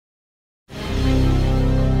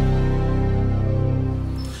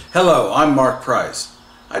Hello, I'm Mark Price.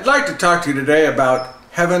 I'd like to talk to you today about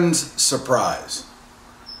heaven's surprise.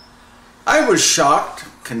 I was shocked,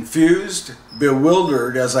 confused,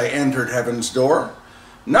 bewildered as I entered heaven's door,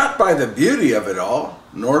 not by the beauty of it all,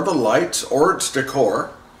 nor the lights or its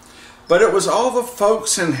decor, but it was all the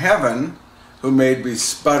folks in heaven who made me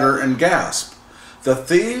sputter and gasp. The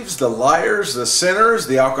thieves, the liars, the sinners,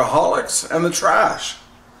 the alcoholics, and the trash.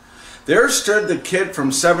 There stood the kid from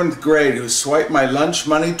 7th grade who swiped my lunch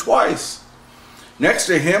money twice. Next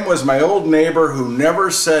to him was my old neighbor who never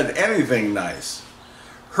said anything nice.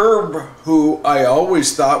 Herb, who I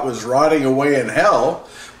always thought was rotting away in hell,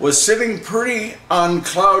 was sitting pretty on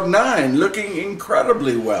cloud 9, looking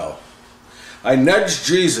incredibly well. I nudged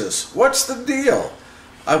Jesus. What's the deal?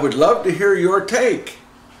 I would love to hear your take.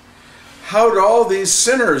 How'd all these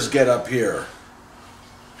sinners get up here?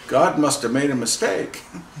 God must have made a mistake.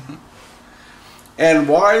 And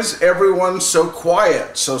why's everyone so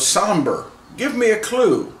quiet, so somber? Give me a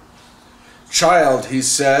clue. Child, he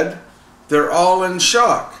said, they're all in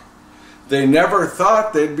shock. They never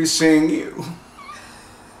thought they'd be seeing you.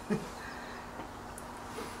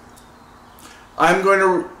 I'm going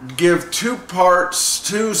to give two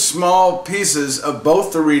small pieces of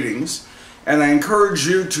both the readings, and I encourage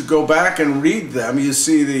you to go back and read them. You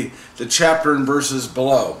see the chapter and verses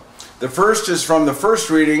below. The first is from the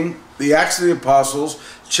first reading, the Acts of the Apostles,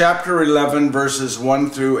 chapter 11, verses 1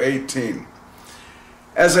 through 18.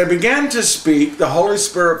 As I began to speak, the Holy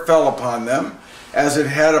Spirit fell upon them, as it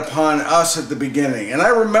had upon us at the beginning. And I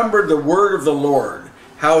remembered the word of the Lord,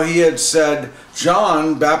 how he had said,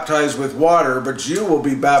 John baptized with water, but you will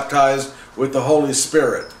be baptized with the Holy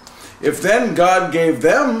Spirit. If then God gave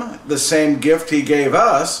them the same gift he gave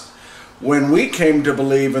us, when we came to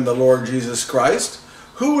believe in the Lord Jesus Christ,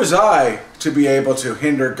 who was I to be able to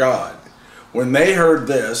hinder God? When they heard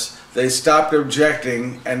this, they stopped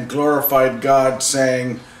objecting and glorified God,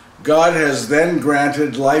 saying, God has then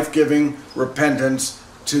granted life-giving repentance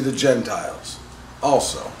to the Gentiles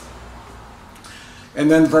also.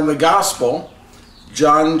 And then from the Gospel,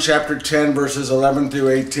 John chapter 10, verses 11 through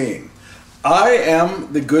 18. I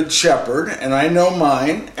am the good shepherd, and I know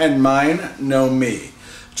mine, and mine know me.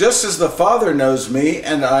 Just as the Father knows me,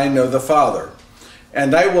 and I know the Father.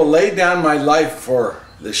 And I will lay down my life for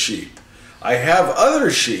the sheep. I have other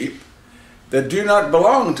sheep that do not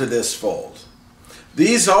belong to this fold.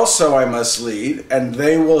 These also I must lead, and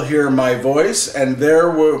they will hear my voice, and there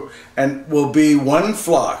will be one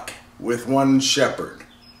flock with one shepherd.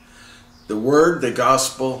 The word, the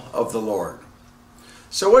gospel of the Lord.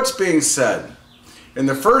 So what's being said? In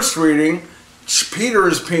the first reading, Peter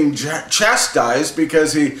is being chastised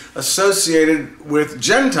because he associated with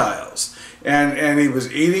Gentiles. And he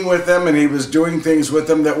was eating with them, and he was doing things with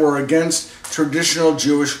them that were against traditional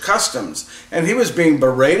Jewish customs. And he was being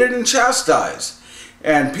berated and chastised.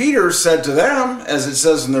 And Peter said to them, as it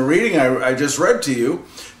says in the reading I just read to you,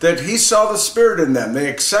 that he saw the Spirit in them. They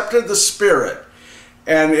accepted the Spirit.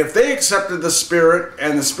 And if they accepted the Spirit,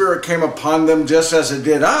 and the Spirit came upon them just as it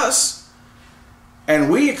did us, and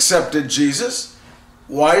we accepted Jesus,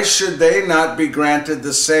 why should they not be granted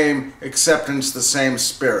the same acceptance, the same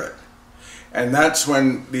Spirit? And that's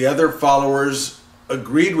when the other followers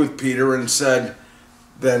agreed with Peter and said,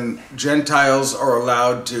 then Gentiles are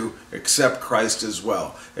allowed to accept Christ as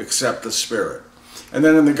well, accept the Spirit. And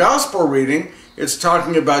then in the Gospel reading, it's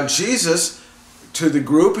talking about Jesus to the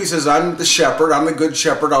group. He says, I'm the shepherd, I'm the good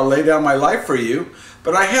shepherd, I'll lay down my life for you,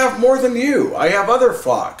 but I have more than you. I have other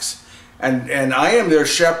flocks, and I am their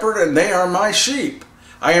shepherd, and they are my sheep.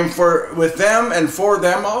 I am with them and for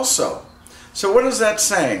them also. So what is that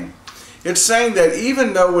saying? It's saying that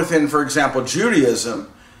even though within, for example,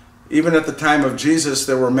 Judaism, even at the time of Jesus,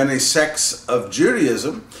 there were many sects of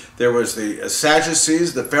Judaism. There was the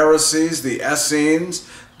Sadducees, the Pharisees, the Essenes,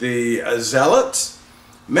 the Zealots,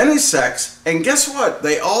 many sects. And guess what?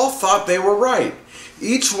 They all thought they were right.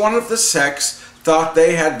 Each one of the sects thought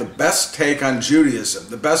they had the best take on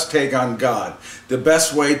Judaism, the best take on God, the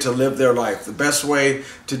best way to live their life, the best way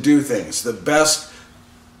to do things, the best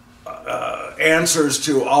answers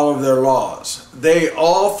to all of their laws. They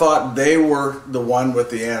all thought they were the one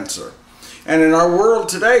with the answer. And in our world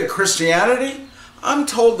today, Christianity, I'm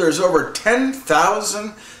told there's over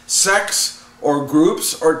 10,000 sects or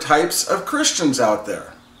groups or types of Christians out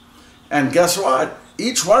there. And guess what?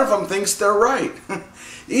 Each one of them thinks they're right.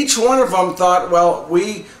 Each one of them thought, well,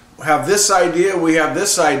 we have this idea, we have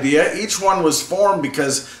this idea. Each one was formed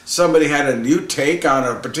because somebody had a new take on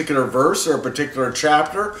a particular verse or a particular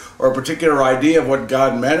chapter or a particular idea of what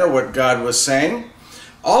God meant or what God was saying.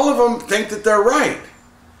 All of them think that they're right.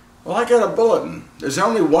 Well, I got a bulletin. There's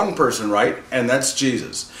only one person, right? And that's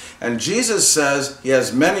Jesus. And Jesus says he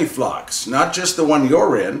has many flocks, not just the one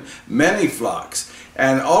you're in, many flocks.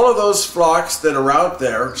 And all of those flocks that are out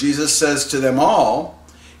there, Jesus says to them all,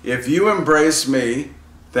 if you embrace me,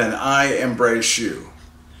 then I embrace you.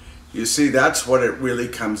 You see, that's what it really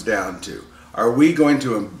comes down to. Are we going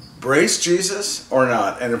to embrace Jesus or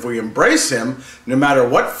not? And if we embrace him, no matter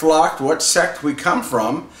what flock, what sect we come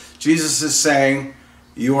from, Jesus is saying,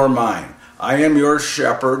 you are mine. I am your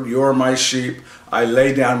shepherd. You are my sheep. I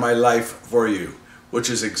lay down my life for you, which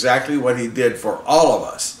is exactly what he did for all of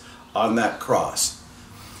us on that cross.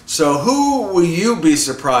 So who will you be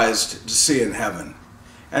surprised to see in heaven?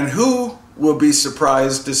 And who will be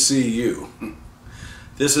surprised to see you?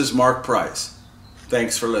 This is Mark Price.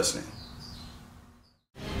 Thanks for listening.